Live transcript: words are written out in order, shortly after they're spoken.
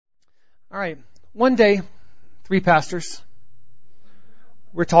All right. One day, 3 pastors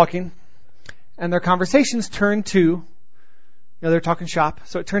were talking, and their conversations turned to, they're talking shop,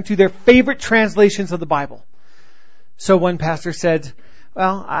 so it turned to their favorite translations of the Bible. So one pastor said,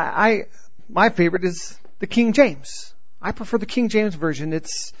 well, my favorite is the King James. I prefer the King James version.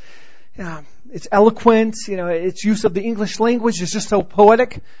 It's eloquent, its use of the English language is just so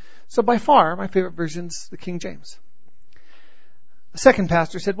poetic. So by far, my favorite version's the King James. The second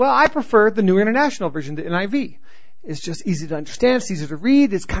pastor said, well, I prefer the New International Version, the NIV. It's just easy to understand. It's easy to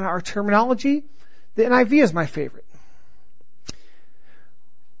read. It's kind of our terminology. The NIV is my favorite.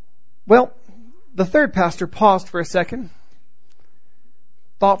 Well, the third pastor paused for a second,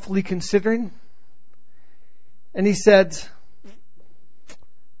 thoughtfully considering, and he said,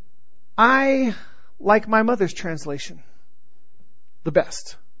 I like my mother's translation the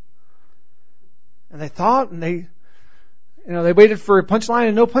best. And they thought, and they waited for a punchline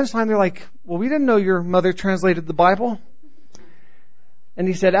and no punchline. They're like, well, we didn't know your mother translated the Bible. And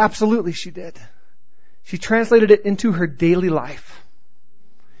he said, absolutely she did. She translated it into her daily life.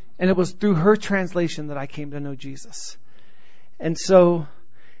 And it was through her translation that I came to know Jesus. And so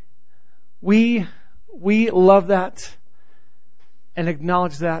we love that and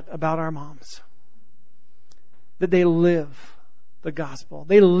acknowledge that about our moms. That they live the gospel.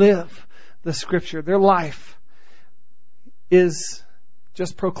 They live the scripture. Their life is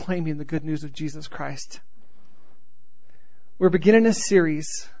just proclaiming the good news of Jesus Christ. We're beginning a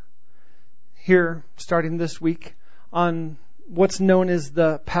series here, starting this week, on what's known as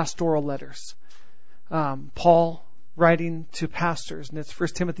the pastoral letters. Paul writing to pastors, and it's 1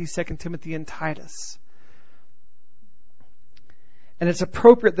 Timothy, 2 Timothy, and Titus. And it's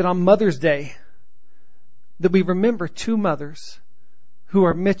appropriate that on Mother's Day that we remember 2 mothers who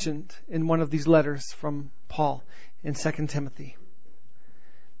are mentioned in one of these letters from Paul in 2 Timothy.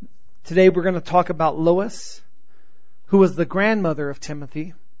 Today we're going to talk about Lois, who was the grandmother of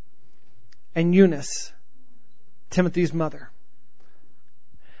Timothy, and Eunice, Timothy's mother.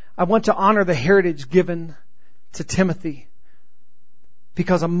 I want to honor the heritage given to Timothy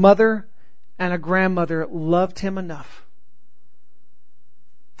because a mother and a grandmother loved him enough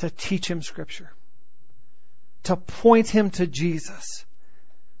to teach him Scripture, to point him to Jesus.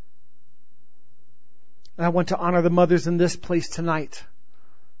 And I want to honor the mothers in this place tonight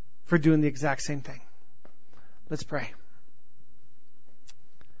for doing the exact same thing. Let's pray.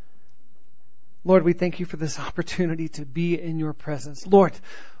 Lord, we thank you for this opportunity to be in your presence. Lord,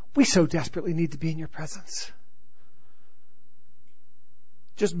 we so desperately need to be in your presence.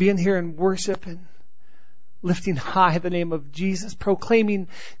 Just being here in worship and lifting high the name of Jesus, proclaiming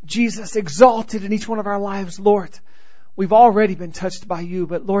Jesus exalted in each one of our lives, Lord. We've already been touched by you,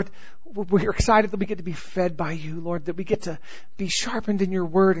 but Lord, we're excited that we get to be fed by you, Lord, that we get to be sharpened in your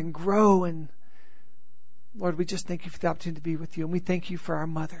word and grow. And Lord, we just thank you for the opportunity to be with you. And we thank you for our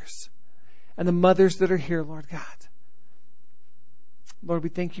mothers and the mothers that are here, Lord God. Lord, we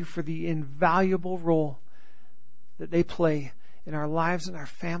thank you for the invaluable role that they play in our lives, in our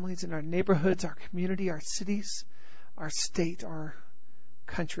families, in our neighborhoods, our community, our cities, our state, our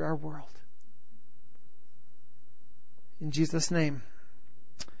country, our world. In Jesus' name,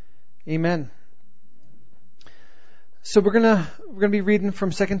 amen. So we're gonna be reading from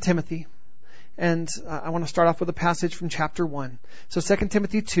 2 Timothy, and I want to start off with a passage from chapter 1. So 2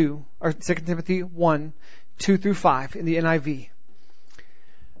 Timothy 1, 2 through 5 in the NIV.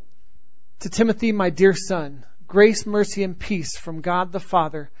 To Timothy, my dear son, grace, mercy, and peace from God the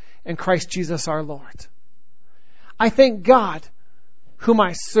Father and Christ Jesus our Lord. I thank God, whom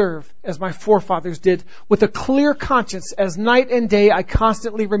I serve, as my forefathers did, with a clear conscience, as night and day I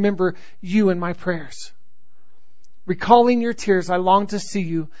constantly remember you in my prayers. Recalling your tears, I long to see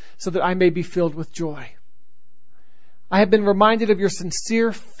you so that I may be filled with joy. I have been reminded of your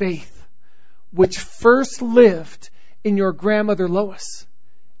sincere faith, which first lived in your grandmother Lois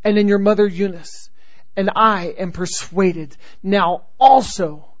and in your mother Eunice, and I am persuaded now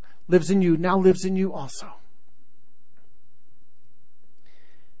lives in you also.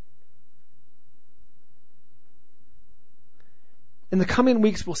 In the coming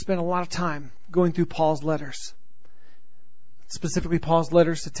weeks, we'll spend a lot of time going through Paul's letters, specifically Paul's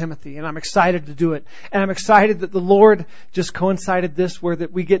letters to Timothy, and I'm excited to do it. And I'm excited that the Lord just coincided this where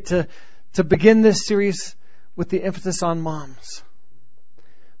that we get to begin this series with the emphasis on moms.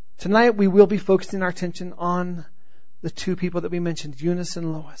 Tonight, we will be focusing our attention on the 2 people that we mentioned, Eunice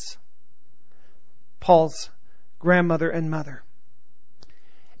and Lois, Paul's grandmother and mother.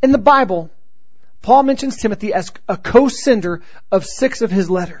 In the Bible, Paul mentions Timothy as a co-sender of 6 of his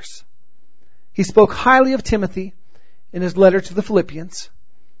letters. He spoke highly of Timothy in his letter to the Philippians.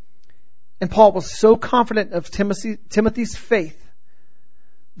 And Paul was so confident of Timothy's faith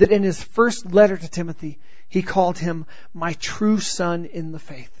that in his first letter to Timothy, he called him my true son in the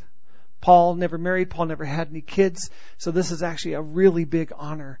faith. Paul never married. Paul never had any kids. So this is actually a really big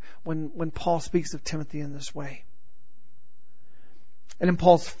honor when Paul speaks of Timothy in this way. And in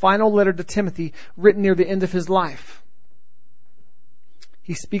Paul's final letter to Timothy, written near the end of his life,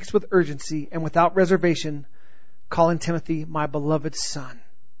 he speaks with urgency and without reservation, calling Timothy my beloved son.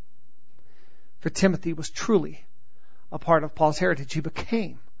 For Timothy was truly a part of Paul's heritage. He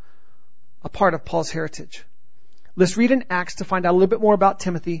became a part of Paul's heritage. Let's read in Acts to find out a little bit more about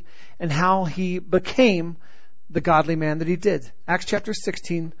Timothy and how he became the godly man that he did. Acts chapter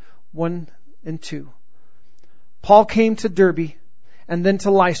 16, 1 and 2. Paul came to Derbe and then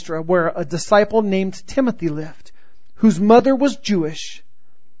to Lystra, where a disciple named Timothy lived, whose mother was Jewish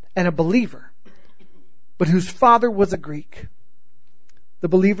and a believer, but whose father was a Greek. The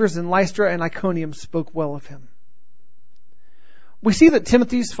believers in Lystra and Iconium spoke well of him. We see that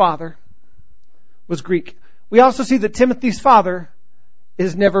Timothy's father was Greek. We also see that Timothy's father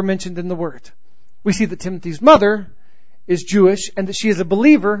is never mentioned in the Word. We see that Timothy's mother is Jewish and that she is a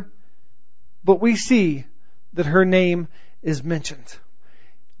believer, but we see that her name is mentioned,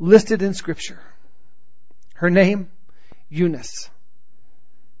 listed in Scripture. Her name, Eunice.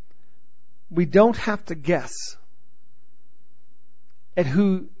 We don't have to guess at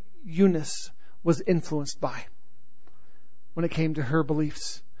who Eunice was influenced by when it came to her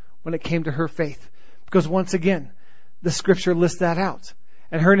beliefs, when it came to her faith. Because once again, the Scripture lists that out.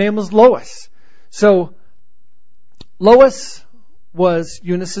 And her name was Lois. So, Lois was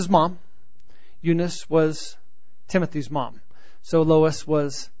Eunice's mom. Eunice was Timothy's mom. So Lois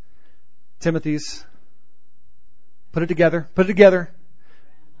was Timothy's, put it together,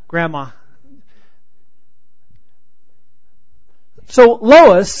 grandma. So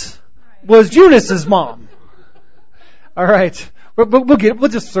Lois was Eunice's mom. All right. We'll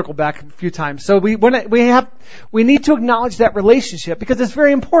just circle back a few times. So we need to acknowledge that relationship because it's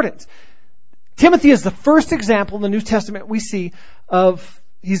very important. Timothy is the first example in the New Testament we see of,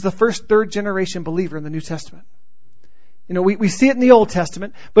 he's the first third generation believer in the New Testament. You know, we see it in the Old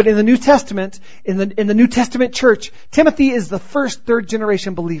Testament, but in the New Testament, in the New Testament church, Timothy is the first third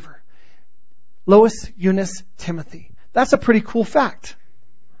generation believer. Lois, Eunice, Timothy. That's a pretty cool fact.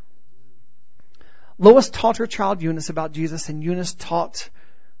 Lois taught her child Eunice about Jesus, and Eunice taught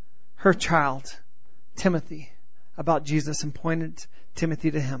her child Timothy about Jesus and pointed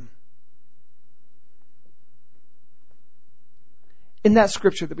Timothy to him. In that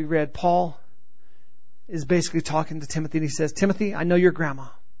scripture that we read, Paul is basically talking to Timothy, and he says, Timothy, I know your grandma,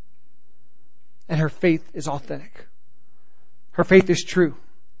 and her faith is authentic. Her faith is true.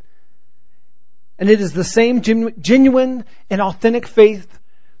 And it is the same genuine and authentic faith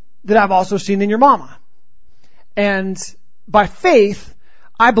that I've also seen in your mama. And by faith,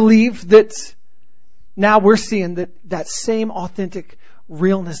 I believe that now we're seeing that same authentic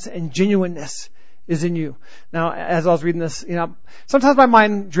realness and genuineness is in you. Now, as I was reading this, sometimes my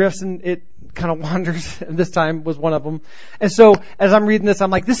mind drifts and it kind of wanders, and this time was one of them. And so, as I'm reading this,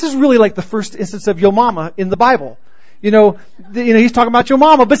 I'm like, this is really like the first instance of Yo Mama in the Bible. He's talking about Yo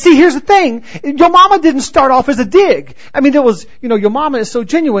Mama. But see, here's the thing. Yo Mama didn't start off as a dig. I mean, it was, Yo Mama is so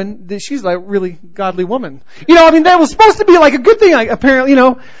genuine that she's like a really godly woman. That was supposed to be like a good thing, like, apparently,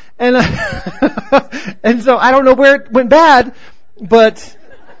 and, and so I don't know where it went bad, but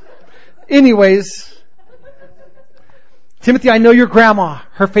anyways, Timothy, I know your grandma.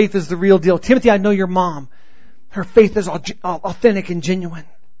 Her faith is the real deal. Timothy, I know your mom. Her faith is authentic and genuine.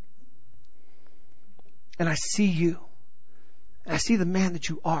 And I see you. And I see the man that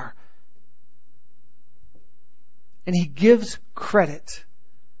you are. And he gives credit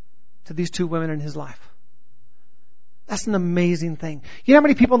to these two women in his life. That's an amazing thing. You know how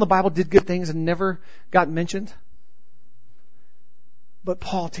many people in the Bible did good things and never got mentioned? But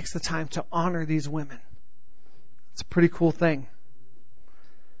Paul takes the time to honor these women. It's a pretty cool thing.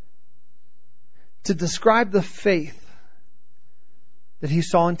 To describe the faith that he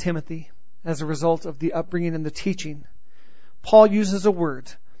saw in Timothy as a result of the upbringing and the teaching, Paul uses a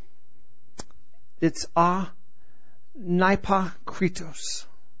word. It's anapakritos.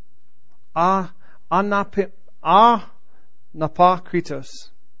 Anapakritos.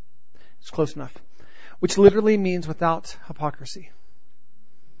 It's close enough. Which literally means without hypocrisy.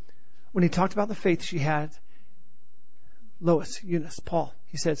 When he talked about the faith she had, Lois, Eunice, Paul,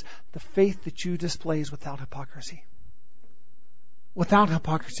 he says, the faith that you display is without hypocrisy. Without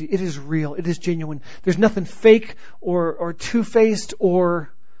hypocrisy. It is real. It is genuine. There's nothing fake or two-faced or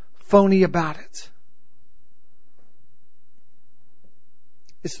phony about it.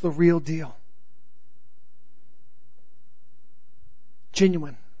 It's the real deal.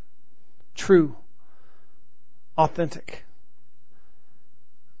 genuine, true, authentic.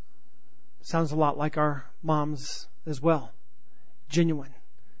 Sounds a lot like our moms as well. Genuine,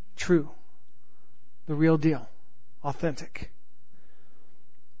 true, the real deal, authentic.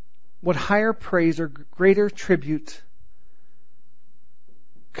 What higher praise or greater tribute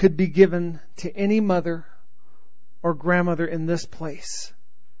could be given to any mother or grandmother in this place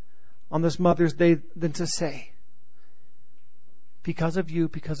on this Mother's Day than to say, because of you,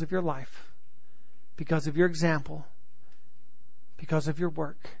 because of your life, because of your example, because of your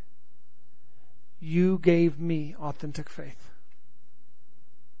work, you gave me authentic faith.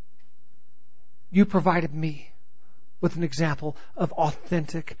 You provided me with an example of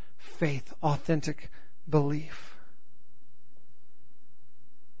authentic faith, authentic belief.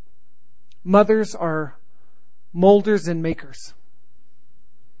 Mothers are molders and makers.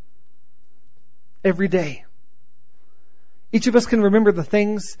 Every day. Each of us can remember the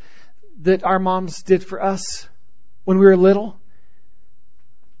things that our moms did for us when we were little.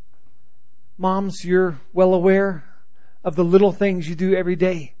 Moms, you're well aware of the little things you do every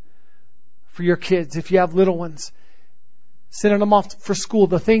day for your kids. If you have little ones, sending them off for school,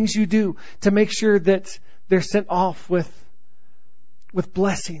 the things you do to make sure that they're sent off with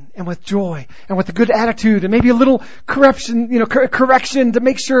blessing and with joy and with a good attitude and maybe a little correction to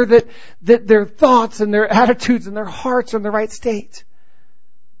make sure that their thoughts and their attitudes and their hearts are in the right state.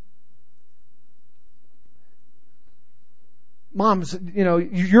 Moms,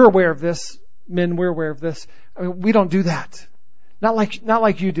 you're aware of this. Men, we're aware of this. I mean, we don't do that. Not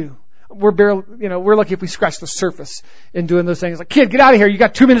like you do. We're barely, we're lucky if we scratch the surface in doing those things. Like, kid, get out of here. You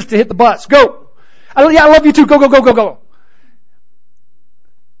got 2 minutes to hit the bus. Go. I love you too. Go.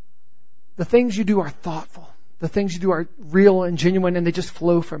 The things you do are thoughtful. The things you do are real and genuine, and they just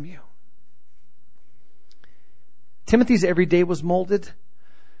flow from you. Timothy's everyday was molded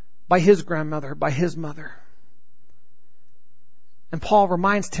by his grandmother, by his mother. And Paul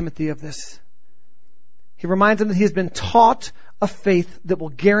reminds Timothy of this. He reminds him that he has been taught a faith that will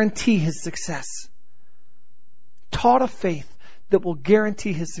guarantee his success. Taught a faith that will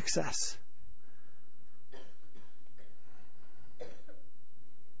guarantee his success.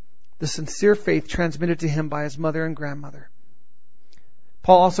 The sincere faith transmitted to him by his mother and grandmother.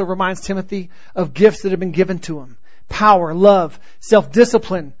 Paul also reminds Timothy of gifts that have been given to him. Power, love,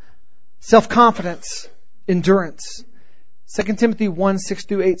 self-discipline, self-confidence, endurance. 2 Timothy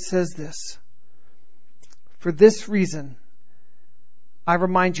 1:6-8 says this. For this reason, I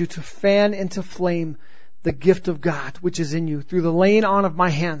remind you to fan into flame the gift of God, which is in you, through the laying on of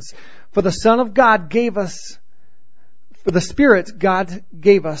my hands. For the Spirit God gave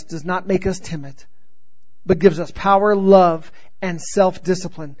us does not make us timid, but gives us power, love, and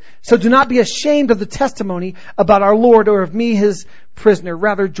self-discipline. So do not be ashamed of the testimony about our Lord or of me, his prisoner.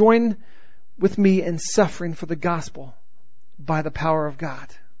 Rather, join with me in suffering for the gospel by the power of God.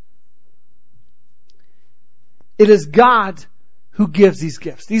 It is God who gives these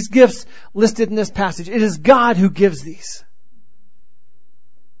gifts. These gifts listed in this passage. It is God who gives these.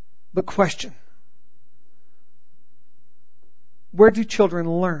 But question. Where do children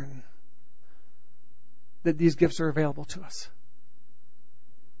learn that these gifts are available to us?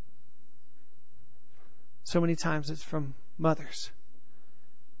 So many times it's from mothers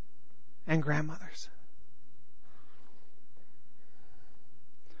and grandmothers.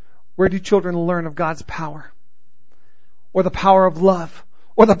 Where do children learn of God's power? Or the power of love?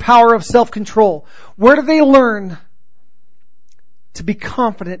 Or the power of self-control? Where do they learn to be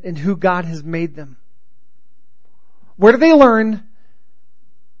confident in who God has made them? Where do they learn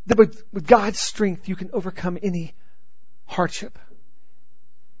that with God's strength you can overcome any hardship,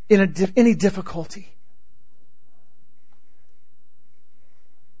 any difficulty?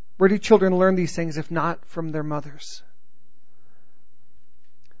 Where do children learn these things if not from their mothers?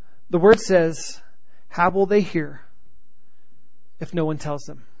 The Word says, how will they hear if no one tells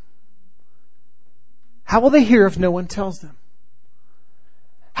them? How will they hear if no one tells them?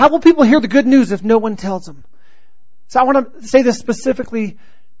 How will people hear the good news if no one tells them? So I want to say this specifically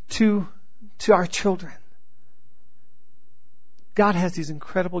to our children. God has these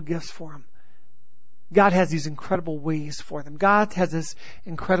incredible gifts for them. God has these incredible ways for them. God has this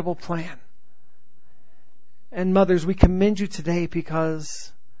incredible plan. And mothers, we commend you today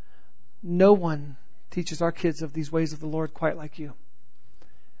because no one teaches our kids of these ways of the Lord quite like you.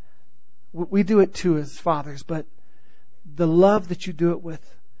 We do it too as fathers, but the love that you do it with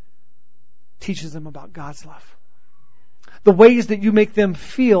teaches them about God's love. The ways that you make them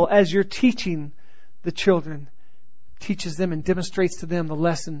feel as you're teaching the children teaches them and demonstrates to them the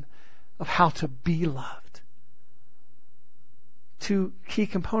lesson of how to be loved. two key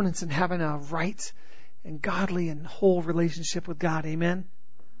components in having a right and godly and whole relationship with God. Amen?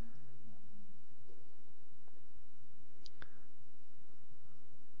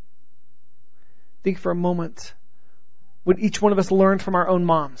 Think for a moment what each one of us learned from our own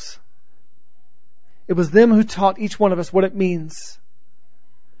moms. It was them who taught each one of us what it means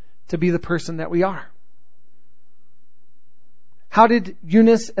to be the person that we are. How did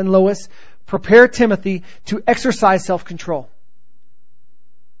Eunice and Lois prepare Timothy to exercise self-control?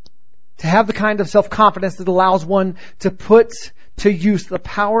 To have the kind of self-confidence that allows one to put to use the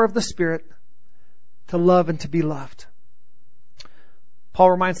power of the Spirit to love and to be loved.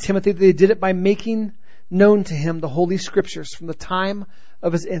 Paul reminds Timothy that they did it by making known to him the Holy Scriptures from the time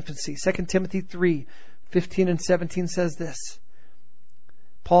of his infancy. 2 Timothy 3:15 and 17 says this.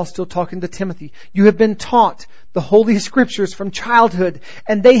 Paul's still talking to Timothy. You have been taught the Holy Scriptures from childhood,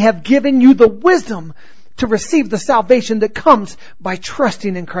 and they have given you the wisdom to receive the salvation that comes by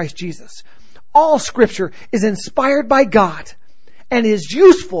trusting in Christ Jesus. All Scripture is inspired by God and is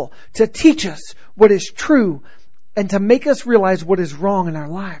useful to teach us what is true and to make us realize what is wrong in our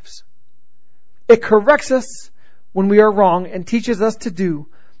lives. It corrects us when we are wrong and teaches us to do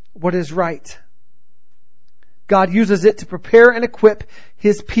what is right. God uses it to prepare and equip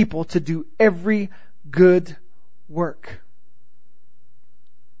His people to do every good work.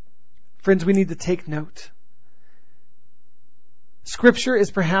 Friends, we need to take note. Scripture is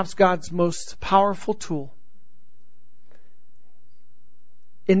perhaps God's most powerful tool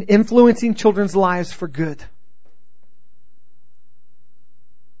in influencing children's lives for good.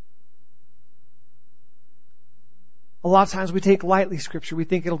 A lot of times we take lightly Scripture. We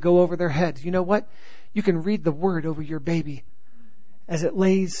think it'll go over their head. You know what? You can read the Word over your baby as it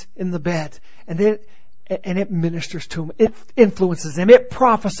lays in the bed. And it ministers to them. It influences them. It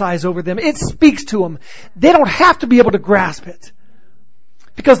prophesies over them. It speaks to them. They don't have to be able to grasp it.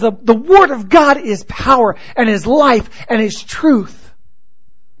 Because the Word of God is power and is life and is truth.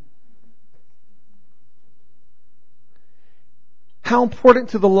 How important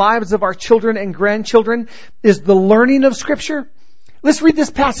to the lives of our children and grandchildren is the learning of Scripture? Let's read this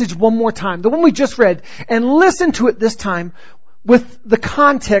passage one more time, the one we just read, and listen to it this time with the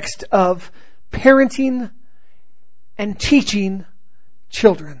context of parenting and teaching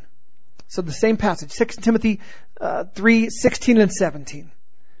children. So the same passage, 2 Timothy 3:16 and 17.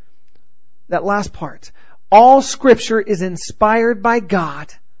 That last part. All Scripture is inspired by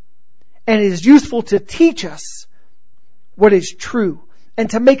God and is useful to teach us what is true and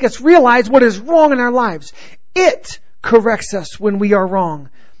to make us realize what is wrong in our lives. It corrects us when we are wrong,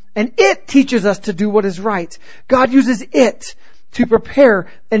 and it teaches us to do what is right. God uses it to prepare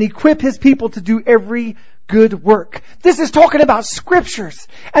and equip His people to do every good work. This is talking about Scriptures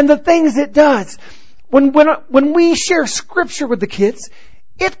and the things it does. When we share Scripture with the kids,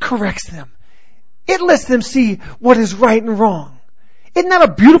 it corrects them. It lets them see what is right and wrong. Isn't that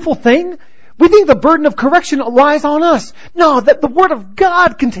a beautiful thing? We think the burden of correction lies on us. No, that the Word of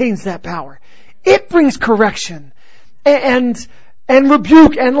God contains that power. It brings correction and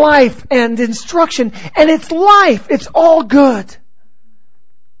rebuke and life and instruction. And it's life. It's all good.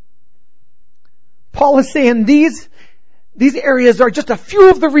 Paul is saying these areas are just a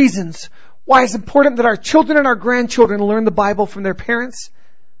few of the reasons why it's important that our children and our grandchildren learn the Bible from their parents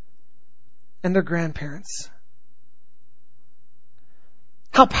and their grandparents.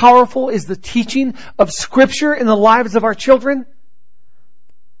 How powerful is the teaching of Scripture in the lives of our children?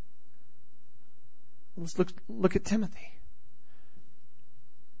 Let's look at Timothy.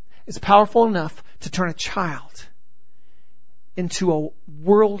 It's powerful enough to turn a child into a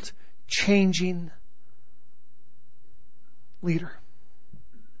world-changing leader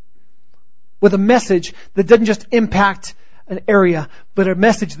with a message that doesn't just impact an area, but a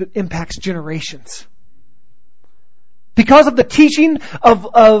message that impacts generations. Because of the teaching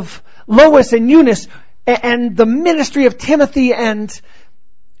of Lois and Eunice and the ministry of Timothy and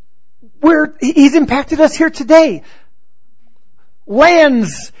where he's impacted us here today.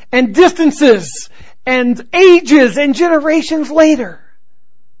 Lands and distances and ages and generations later.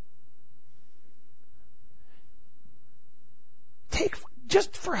 Take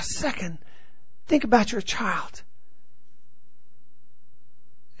just for a second, think about your child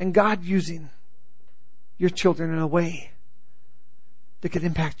and God using your children in a way that could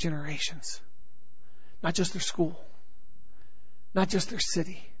impact generations. Not just their school, not just their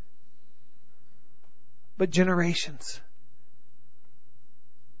city, but generations.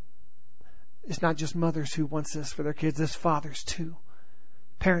 It's not just mothers who want this for their kids, it's fathers too.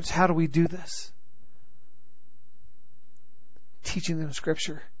 Parents, how do we do this? Teaching them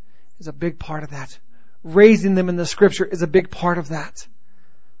Scripture is a big part of that raising them in the Scripture is a big part of that.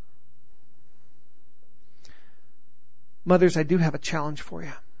 Mothers, I do have a challenge for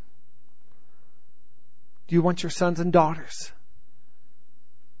you. Do you want your sons and daughters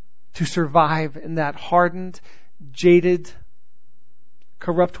to survive in that hardened, jaded,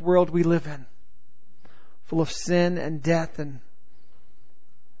 corrupt world we live in, full of sin and death and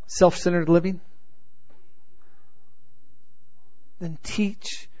self-centered living? Then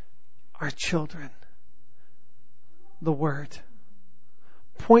teach our children the Word.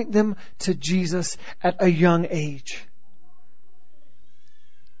 Point them to Jesus at a young age.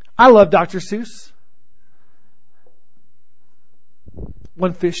 I love Dr. Seuss.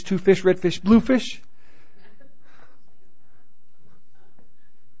 One fish, two fish, red fish, blue fish.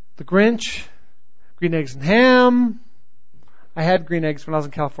 The Grinch, green eggs and ham. I had green eggs when I was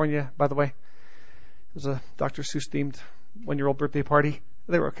in California, by the way. It was a Dr. Seuss themed 1-year-old birthday party.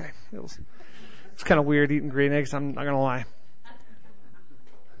 They were okay. It was kind of weird eating green eggs, I'm not going to lie.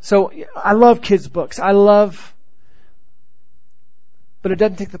 So I love kids' books. But it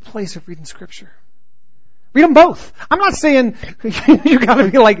doesn't take the place of reading Scripture. Read them both. I'm not saying you got to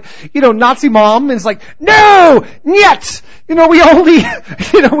be like, Nazi mom, and it's like, no, yet, we only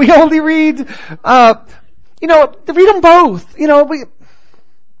read, read them both,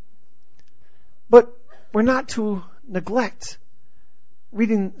 but we're not to neglect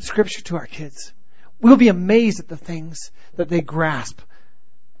reading Scripture to our kids. We'll be amazed at the things that they grasp.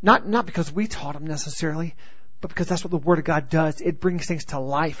 Not because we taught them necessarily, but because that's what the Word of God does. It brings things to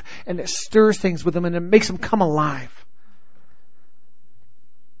life, and it stirs things with them, and it makes them come alive.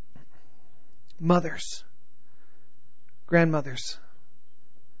 Mothers, grandmothers,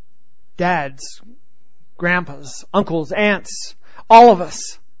 dads, grandpas, uncles, aunts, all of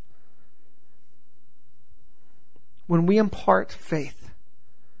us. When we impart faith,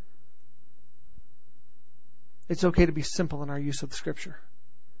 it's okay to be simple in our use of the Scripture.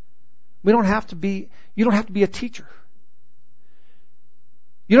 You don't have to be a teacher.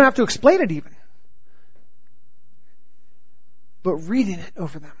 You don't have to explain it even. But reading it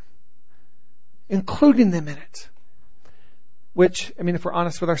over them. Including them in it. Which, if we're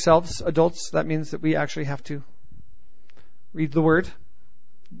honest with ourselves, adults, that means that we actually have to read the Word.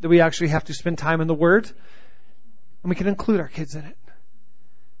 That we actually have to spend time in the Word. And we can include our kids in it.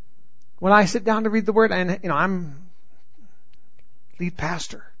 When I sit down to read the Word, and I'm lead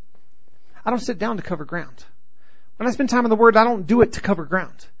pastor, I don't sit down to cover ground. When I spend time in the Word, I don't do it to cover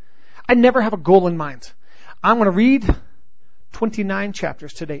ground. I never have a goal in mind. I'm going to read 29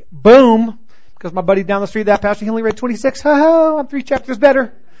 chapters today. Boom! Because my buddy down the street, that pastor, he only read 26. Oh, I'm 3 chapters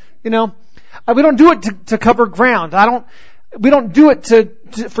better. We don't do it to cover ground. We don't do it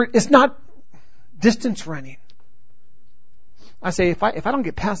it's not distance running. I say, if I don't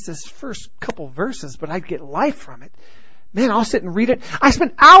get past this first couple verses, but I get life from it, man, I'll sit and read it. I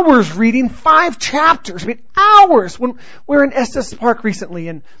spent hours reading 5 chapters. Hours. When we were in Estes Park recently,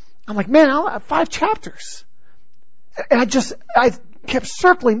 and I'm like, man, I'll have 5 chapters. And I kept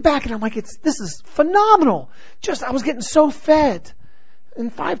circling back, and I'm like, this is phenomenal. I was getting so fed.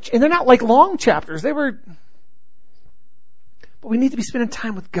 And they're not like long chapters. But we need to be spending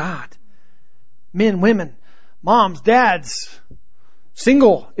time with God. Men, women, moms, dads,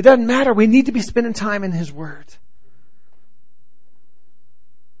 single. It doesn't matter. We need to be spending time in His Word.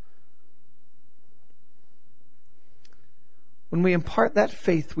 When we impart that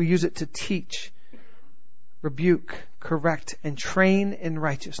faith, we use it to teach, rebuke, correct, and train in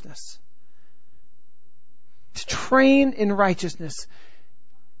righteousness. To train in righteousness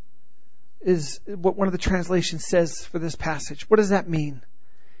is what one of the translations says for this passage. What does that mean?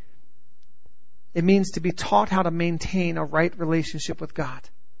 It means to be taught how to maintain a right relationship with God.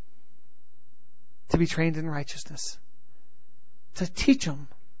 To be trained in righteousness. To teach them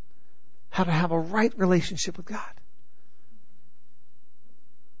how to have a right relationship with God.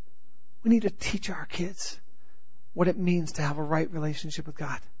 We need to teach our kids what it means to have a right relationship with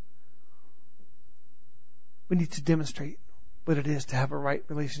God. We need to demonstrate what it is to have a right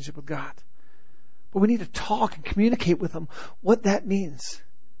relationship with God. But we need to talk and communicate with them what that means.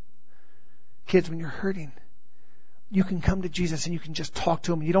 Kids, when you're hurting, you can come to Jesus and you can just talk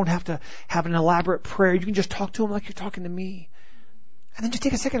to Him. You don't have to have an elaborate prayer. You can just talk to Him like you're talking to me. And then just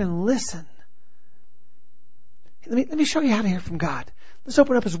take a second and listen. Let me show you how to hear from God. Let's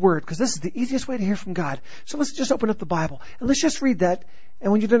open up His Word, because this is the easiest way to hear from God. So let's just open up the Bible, and let's just read that,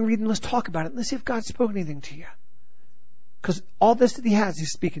 and when you're done reading, let's talk about it. Let's see if God spoke anything to you. Because all this that He has,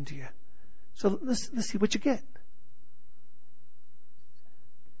 He's speaking to you. So let's see what you get.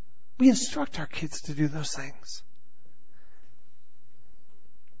 We instruct our kids to do those things.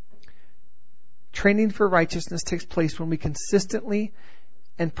 Training for righteousness takes place when we consistently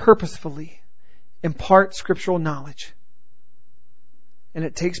and purposefully impart scriptural knowledge. And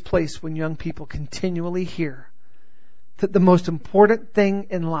it takes place when young people continually hear that the most important thing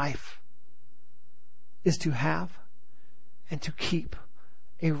in life is to have and to keep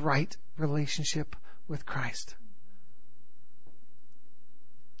a right relationship with Christ.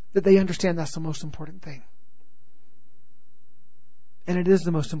 That they understand that's the most important thing. And it is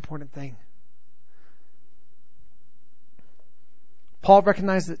the most important thing. Paul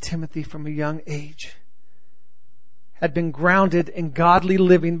recognized that Timothy from a young age had been grounded in godly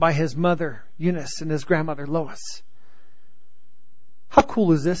living by his mother, Eunice, and his grandmother, Lois. How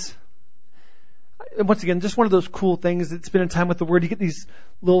cool is this? And once again, just one of those cool things that spending time with the Word. You get these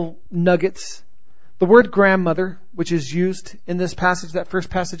little nuggets. The word grandmother, which is used in this passage, that first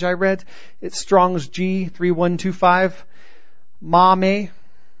passage I read, it's Strong's G3125. Mame.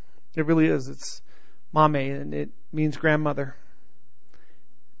 It really is. It's mame, and it means grandmother.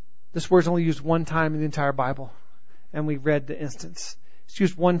 This word's only used one time in the entire Bible, and we read the instance. It's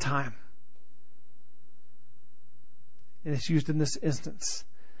used one time. And it's used in this instance.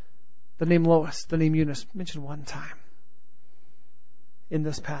 The name Lois, the name Eunice, mentioned one time in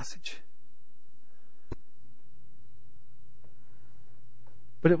this passage.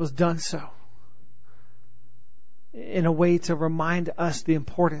 But it was done so in a way to remind us the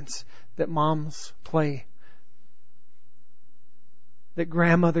importance that moms play, that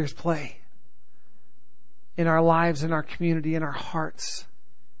grandmothers play in our lives, in our community, in our hearts.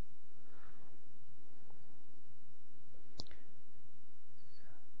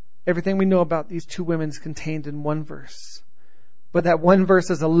 Everything we know about these two women is contained in one verse. But that one verse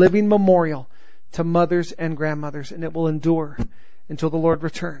is a living memorial to mothers and grandmothers, and it will endure until the Lord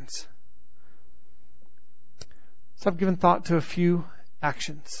returns. So I've given thought to a few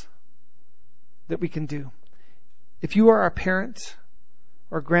actions that we can do. If you are a parent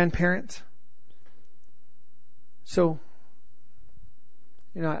or a grandparent, so,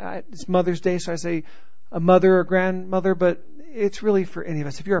 it's Mother's Day, so I say a mother or grandmother, but it's really for any of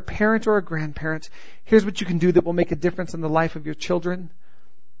us. If you're a parent or a grandparent, here's what you can do that will make a difference in the life of your children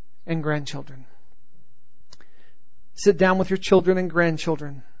and grandchildren. Sit down with your children and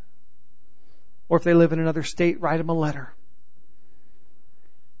grandchildren. Or if they live in another state, write them a letter.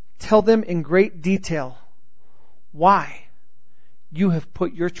 Tell them in great detail why you have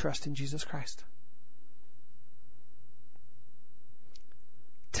put your trust in Jesus Christ.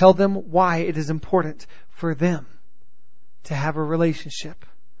 Tell them why it is important for them to have a relationship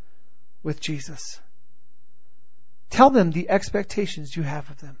with Jesus. Tell them the expectations you have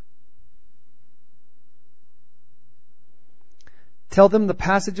of them. Tell them the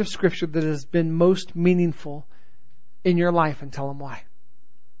passage of Scripture that has been most meaningful in your life and tell them why.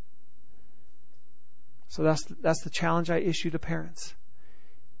 So that's the challenge I issue to parents.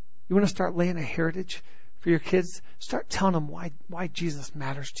 You want to start laying a heritage for your kids? Start telling them why Jesus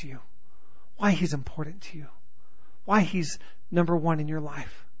matters to you. Why He's important to you. Why He's number one in your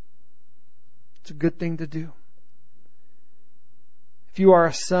life. It's a good thing to do. If you are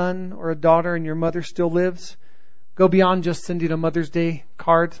a son or a daughter and your mother still lives, go beyond just sending a Mother's Day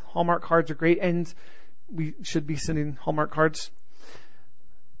card. Hallmark cards are great, and we should be sending Hallmark cards.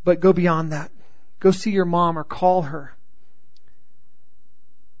 But go beyond that. Go see your mom or call her.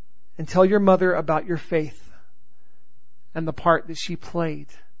 And tell your mother about your faith and the part that she played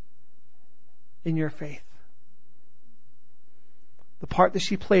in your faith. The part that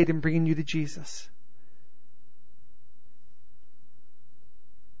she played in bringing you to Jesus.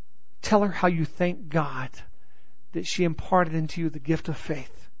 Tell her how you thank God that she imparted into you the gift of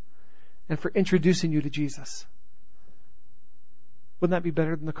faith and for introducing you to Jesus. Wouldn't that be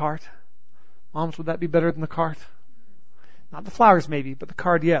better than the card? Moms, would that be better than the card? Not the flowers maybe, but the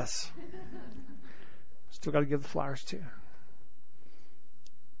card, yes. Still got to give the flowers too.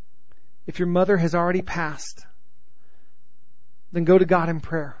 If your mother has already passed, then go to God in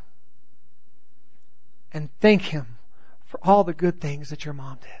prayer and thank Him for all the good things that your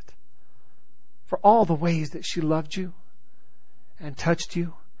mom did. For all the ways that she loved you and touched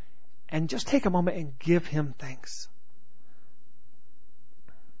you. And just take a moment and give Him thanks.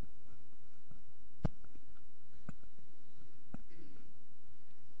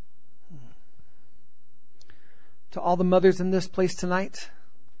 To all the mothers in this place tonight,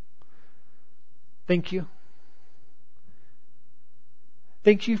 thank you.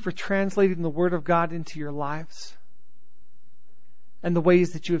 Thank you for translating the Word of God into your lives and the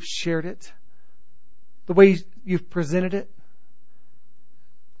ways that you have shared it, the ways you've presented it,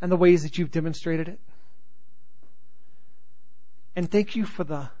 and the ways that you've demonstrated it. And thank you for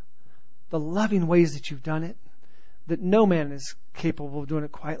the the loving ways that you've done it, that no man is capable of doing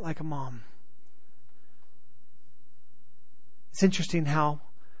it quite like a mom. It's interesting how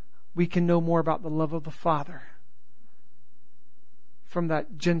we can know more about the love of the Father from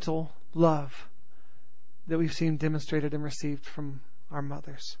that gentle love that we've seen demonstrated and received from our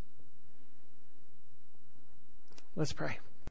mothers. Let's pray.